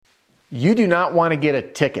You do not want to get a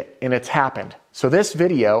ticket, and it's happened. So this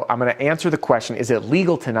video, I'm going to answer the question, is it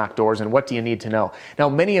legal to knock doors, and what do you need to know? Now,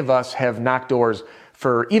 many of us have knocked doors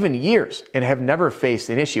for even years and have never faced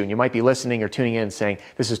an issue. And you might be listening or tuning in and saying,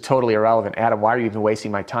 this is totally irrelevant. Adam, why are you even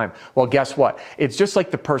wasting my time? Well, guess what? It's just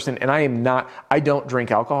like the person, and I don't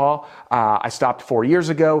drink alcohol. I stopped 4 years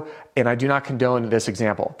ago, and I do not condone this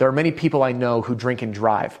example. There are many people I know who drink and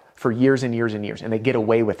drive for years and years and years, and they get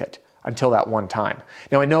away with it until that one time.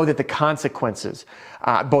 Now, I know that the consequences,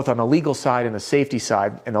 both on the legal side and the safety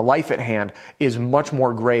side and the life at hand, is much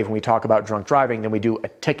more grave when we talk about drunk driving than we do a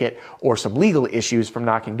ticket or some legal issues from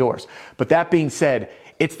knocking doors. But that being said,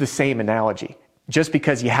 it's the same analogy. Just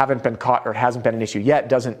because you haven't been caught or it hasn't been an issue yet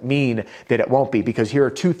doesn't mean that it won't be, because here are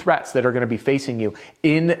two threats that are going to be facing you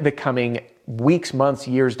in the coming weeks, months,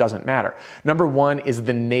 years, doesn't matter. Number one is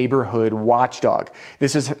the neighborhood watchdog.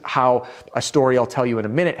 This is how a story I'll tell you in a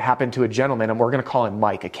minute happened to a gentleman, and we're going to call him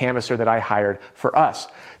Mike, a canvasser that I hired for us.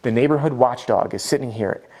 The neighborhood watchdog is sitting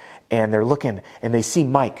here, and they're looking, and they see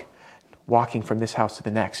Mike walking from this house to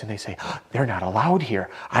the next, and they say, oh, they're not allowed here.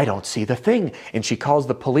 I don't see the thing. And she calls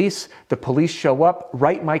the police. The police show up,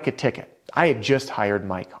 write Mike a ticket. I had just hired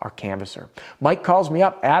Mike, our canvasser. Mike calls me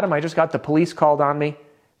up, Adam, I just got the police called on me.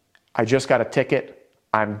 I just got a ticket.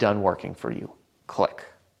 I'm done working for you. Click.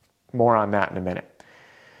 More on that in a minute.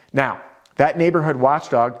 Now, that neighborhood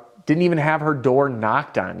watchdog didn't even have her door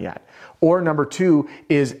knocked on yet. Or number two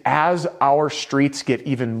is, as our streets get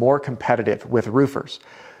even more competitive with roofers,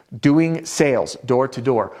 doing sales door to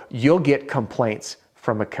door, you'll get complaints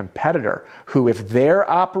from a competitor who, if they're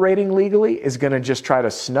operating legally, is going to just try to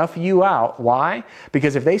snuff you out. Why?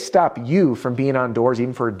 Because if they stop you from being on doors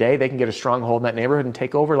even for a day, they can get a stronghold in that neighborhood and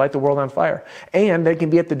take over, light the world on fire. And they can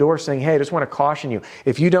be at the door saying, hey, I just want to caution you.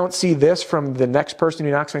 If you don't see this from the next person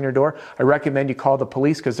who knocks on your door, I recommend you call the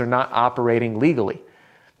police because they're not operating legally.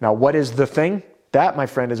 Now, what is the thing? That, my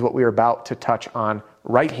friend, is what we are about to touch on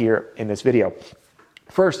right here in this video.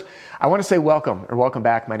 First, I want to say welcome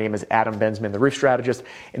back. My name is Adam Bensman, the roof strategist,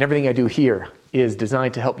 and everything I do here is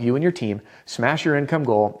designed to help you and your team smash your income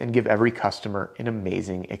goal and give every customer an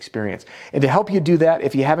amazing experience. And to help you do that,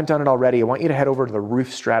 if you haven't done it already, I want you to head over to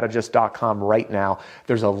theroofstrategist.com right now.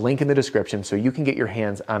 There's a link in the description so you can get your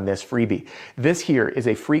hands on this freebie. This here is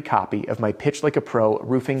a free copy of my Pitch Like a Pro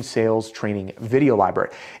roofing sales training video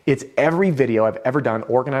library. It's every video I've ever done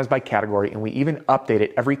organized by category, and we even update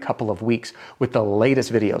it every couple of weeks with the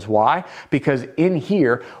latest videos. Why? Because in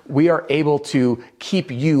here, we are able to keep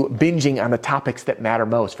you binging on the topics that matter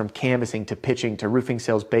most, from canvassing to pitching to roofing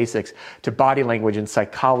sales basics to body language and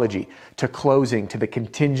psychology to closing to the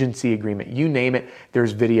contingency agreement. You name it,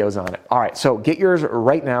 there's videos on it. All right, so get yours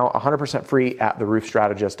right now, 100% free at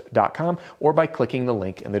theroofstrategist.com or by clicking the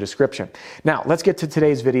link in the description. Now, let's get to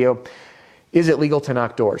today's video. Is it legal to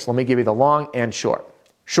knock doors? Let me give you the long and short.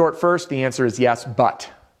 Short first, the answer is yes, but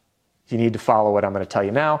you need to follow what I'm going to tell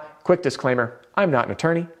you now. Quick disclaimer, I'm not an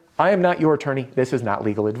attorney. I am not your attorney. This is not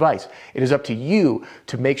legal advice. It is up to you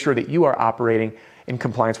to make sure that you are operating in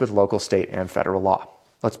compliance with local, state, and federal law.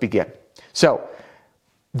 Let's begin. So,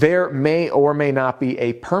 there may or may not be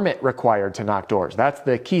a permit required to knock doors. That's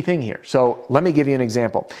the key thing here. So let me give you an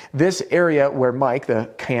example. This area where Mike,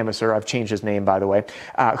 the canvasser, I've changed his name by the way,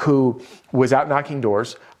 who was out knocking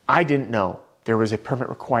doors, I didn't know there was a permit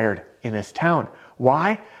required in this town.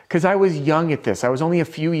 Why? Because I was young at this. I was only a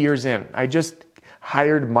few years in. I just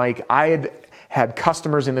hired Mike. I had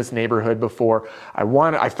customers in this neighborhood before.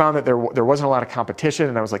 I found that there wasn't a lot of competition,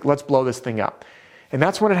 and I was like, let's blow this thing up. And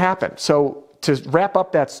that's when it happened. So to wrap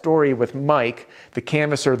up that story with Mike, the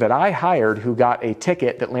canvasser that I hired who got a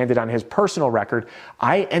ticket that landed on his personal record,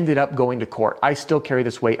 I ended up going to court. I still carry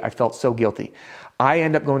this weight. I felt so guilty. I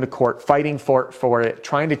end up going to court, fighting for it,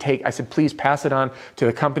 trying to I said, please pass it on to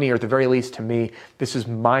the company, or at the very least to me. This is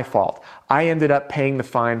my fault. I ended up paying the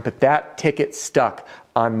fine, but that ticket stuck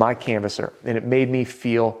on my canvasser, and it made me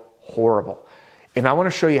feel horrible. And I want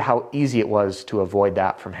to show you how easy it was to avoid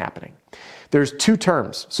that from happening. There's two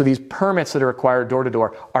terms. So these permits that are required door to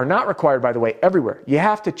door are not required, by the way, everywhere. You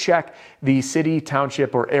have to check the city,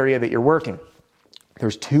 township, or area that you're working.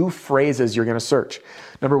 There's two phrases you're going to search.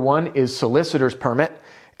 Number one is solicitor's permit,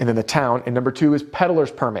 and then the town, and number two is peddler's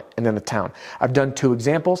permit, and then the town. I've done two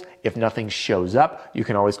examples. If nothing shows up, you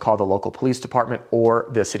can always call the local police department or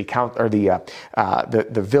the city council, or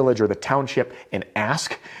the village or the township, and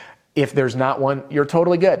ask. If there's not one, you're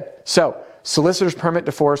totally good. So, solicitor's permit,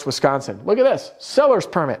 DeForest, Wisconsin. Look at this, seller's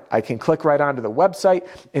permit. I can click right onto the website,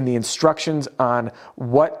 and the instructions on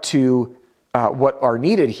what are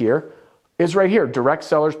needed here is right here, direct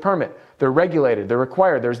seller's permit. They're regulated, they're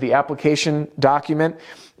required. There's the application document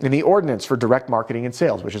and the ordinance for direct marketing and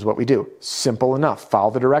sales, which is what we do. Simple enough.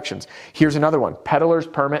 Follow the directions. Here's another one. Peddler's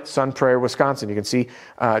Permit, Sun Prairie, Wisconsin. You can see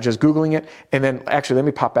just Googling it. And then actually, let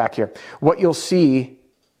me pop back here. What you'll see,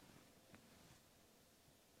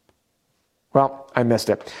 well, I missed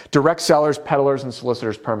it. Direct sellers, peddlers, and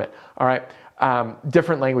solicitors permit. All right.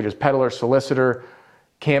 Different languages, peddler, solicitor,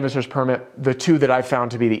 canvasser's permit. The two that I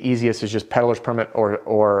found to be the easiest is just peddler's permit or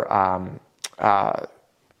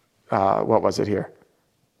what was it here?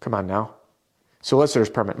 Come on now. Solicitor's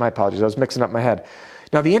permit. My apologies. I was mixing up my head.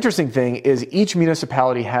 Now, the interesting thing is each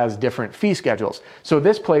municipality has different fee schedules. So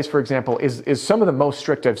this place, for example, is some of the most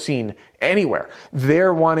strict I've seen anywhere.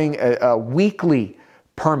 They're wanting a weekly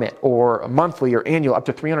permit or a monthly or annual up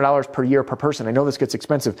to $300 per year per person. I know this gets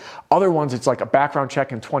expensive. Other ones, it's like a background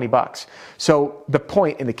check and $20. So the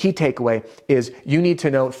point and the key takeaway is you need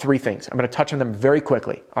to know three things. I'm going to touch on them very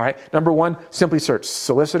quickly. All right. Number one, simply search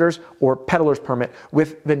solicitors or peddler's permit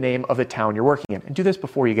with the name of the town you're working in, and do this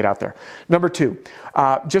before you get out there. Number two,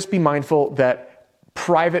 just be mindful that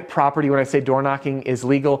private property, when I say door knocking, is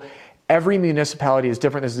legal. Every municipality is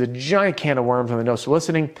different. This is a giant can of worms on the no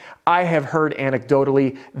soliciting. I have heard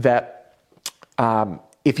anecdotally that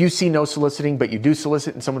if you see no soliciting, but you do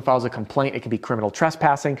solicit and someone files a complaint, it can be criminal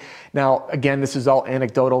trespassing. Now, again, this is all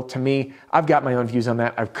anecdotal to me. I've got my own views on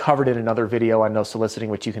that. I've covered it in another video on no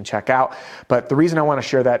soliciting, which you can check out. But the reason I want to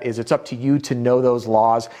share that is it's up to you to know those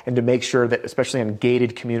laws and to make sure that, especially in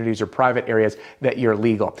gated communities or private areas, that you're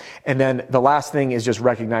legal. And then the last thing is just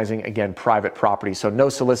recognizing, again, private property. So no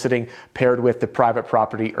soliciting paired with the private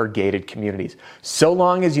property or gated communities. So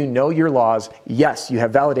long as you know your laws, yes, you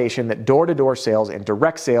have validation that door-to-door sales and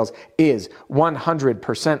direct sales is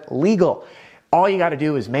 100% legal. All you got to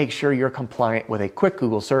do is make sure you're compliant with a quick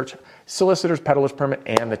Google search, solicitors, peddler's permit,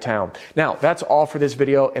 and the town. Now, that's all for this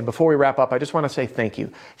video. And before we wrap up, I just want to say thank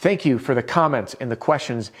you. Thank you for the comments and the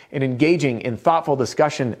questions and engaging in thoughtful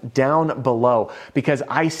discussion down below, because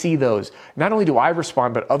I see those. Not only do I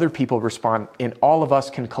respond, but other people respond, and all of us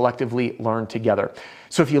can collectively learn together.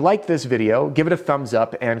 So if you like this video, give it a thumbs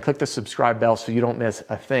up and click the subscribe bell so you don't miss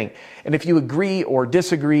a thing. And if you agree or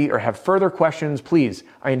disagree or have further questions, please,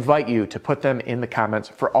 I invite you to put them in the comments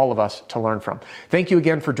for all of us to learn from. Thank you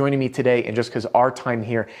again for joining me today. And just because our time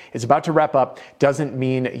here is about to wrap up doesn't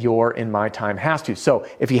mean your and my time has to. So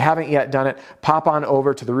if you haven't yet done it, pop on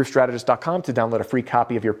over to theroofstrategist.com to download a free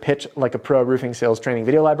copy of your Pitch Like a Pro Roofing Sales Training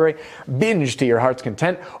video library. Binge to your heart's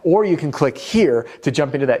content, or you can click here to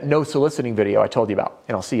jump into that no soliciting video I told you about.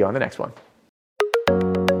 And I'll see you on the next one.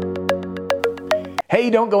 Hey,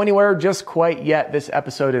 don't go anywhere just quite yet. This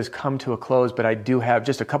episode has come to a close, but I do have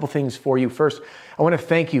just a couple things for you. First, I want to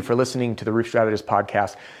thank you for listening to the Roof Strategist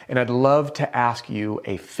podcast, and I'd love to ask you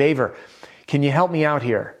a favor. Can you help me out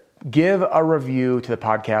here? Give a review to the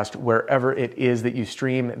podcast wherever it is that you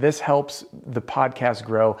stream. This helps the podcast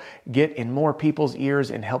grow, get in more people's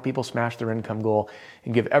ears, and help people smash their income goal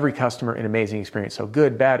and give every customer an amazing experience. So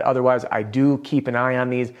good, bad, otherwise, I do keep an eye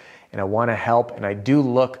on these and I want to help, and I do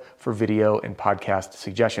look for video and podcast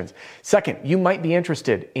suggestions. Second, you might be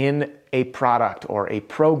interested in a product or a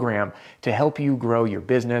program to help you grow your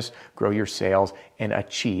business, grow your sales, and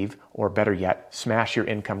achieve, or better yet, smash your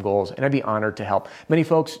income goals. And I'd be honored to help. Many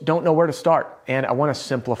folks don't know where to start, and I want to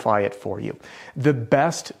simplify it for you. The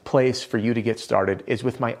best place for you to get started is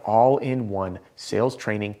with my all-in-one sales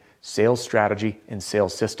training, sales strategy, and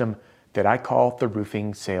sales system that I call the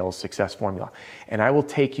Roofing Sales Success Formula. And I will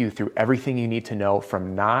take you through everything you need to know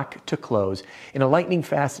from knock to close in a lightning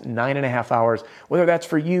fast 9.5 hours, whether that's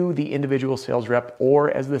for you, the individual sales rep,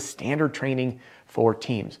 or as the standard training for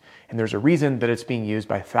teams. And there's a reason that it's being used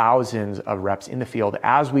by thousands of reps in the field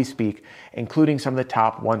as we speak, including some of the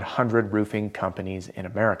top 100 roofing companies in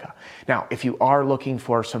America. Now, if you are looking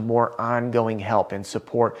for some more ongoing help and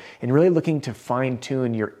support and really looking to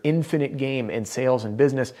fine-tune your infinite game in sales and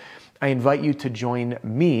business, I invite you to join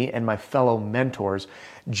me and my fellow mentors,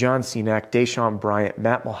 John Cenac, Deshaun Bryant,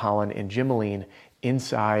 Matt Mulholland, and Jim Moline,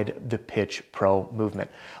 inside the Pitch Pro movement.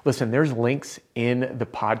 Listen, there's links in the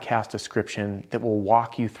podcast description that will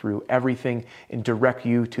walk you through everything and direct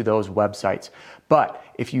you to those websites. But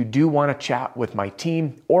if you do want to chat with my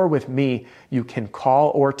team or with me, you can call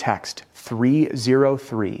or text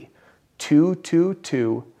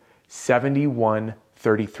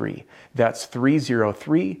 303-222-7133. That's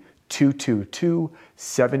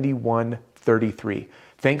 303-222-7133.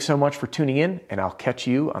 Thanks so much for tuning in, and I'll catch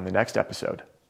you on the next episode.